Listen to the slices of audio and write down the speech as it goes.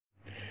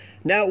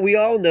Now, we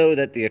all know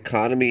that the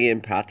economy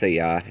in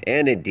Pattaya,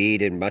 and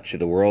indeed in much of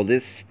the world,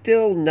 is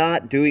still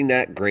not doing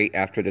that great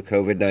after the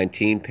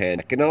COVID-19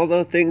 pandemic. And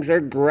although things are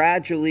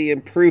gradually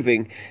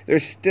improving,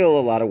 there's still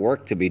a lot of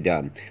work to be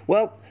done.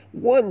 Well,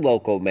 one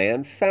local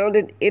man found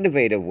an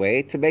innovative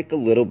way to make a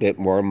little bit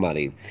more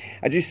money.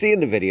 As you see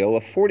in the video,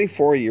 a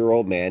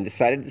 44-year-old man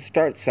decided to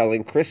start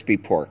selling crispy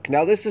pork.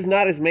 Now, this is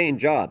not his main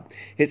job.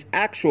 His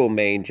actual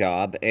main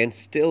job, and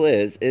still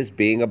is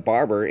being a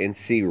barber in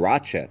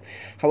Sriracha.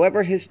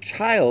 However, his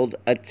child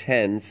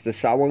attends the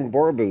Sawang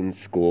Borbun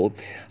School,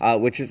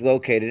 which is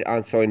located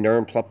on Soi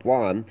Nern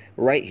Plapwan,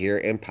 right here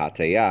in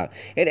Pattaya.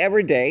 And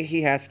every day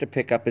he has to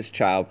pick up his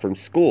child from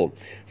school.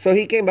 So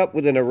he came up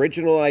with an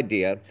original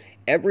idea.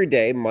 Every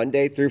day,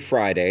 Monday through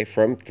Friday,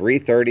 from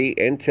 3:30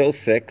 until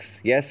 6,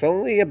 yes,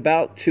 only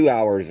about 2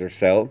 hours or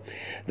so,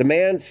 the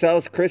man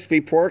sells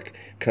crispy pork,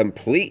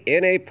 complete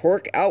in a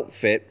pork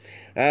outfit,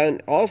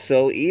 and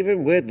also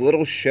even with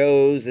little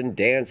shows and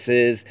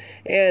dances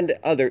and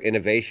other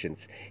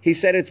innovations. He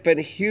said it's been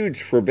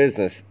huge for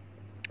business.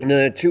 In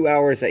the 2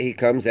 hours that he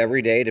comes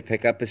every day to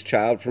pick up his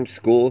child from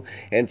school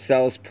and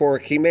sells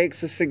pork, he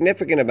makes a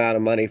significant amount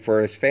of money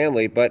for his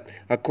family, but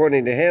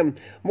according to him,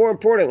 more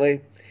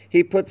importantly,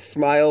 he puts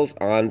smiles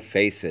on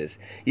faces.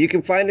 You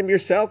can find him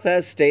yourself,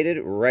 as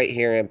stated, right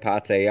here in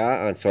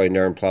Pattaya on Soi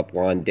Nern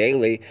Plapwan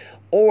daily,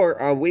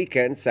 or on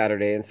weekends,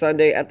 Saturday and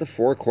Sunday, at the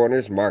Four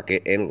Corners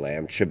Market in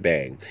Lam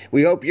Chabang.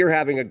 We hope you're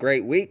having a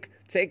great week.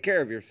 Take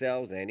care of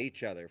yourselves and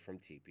each other from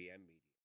TPM.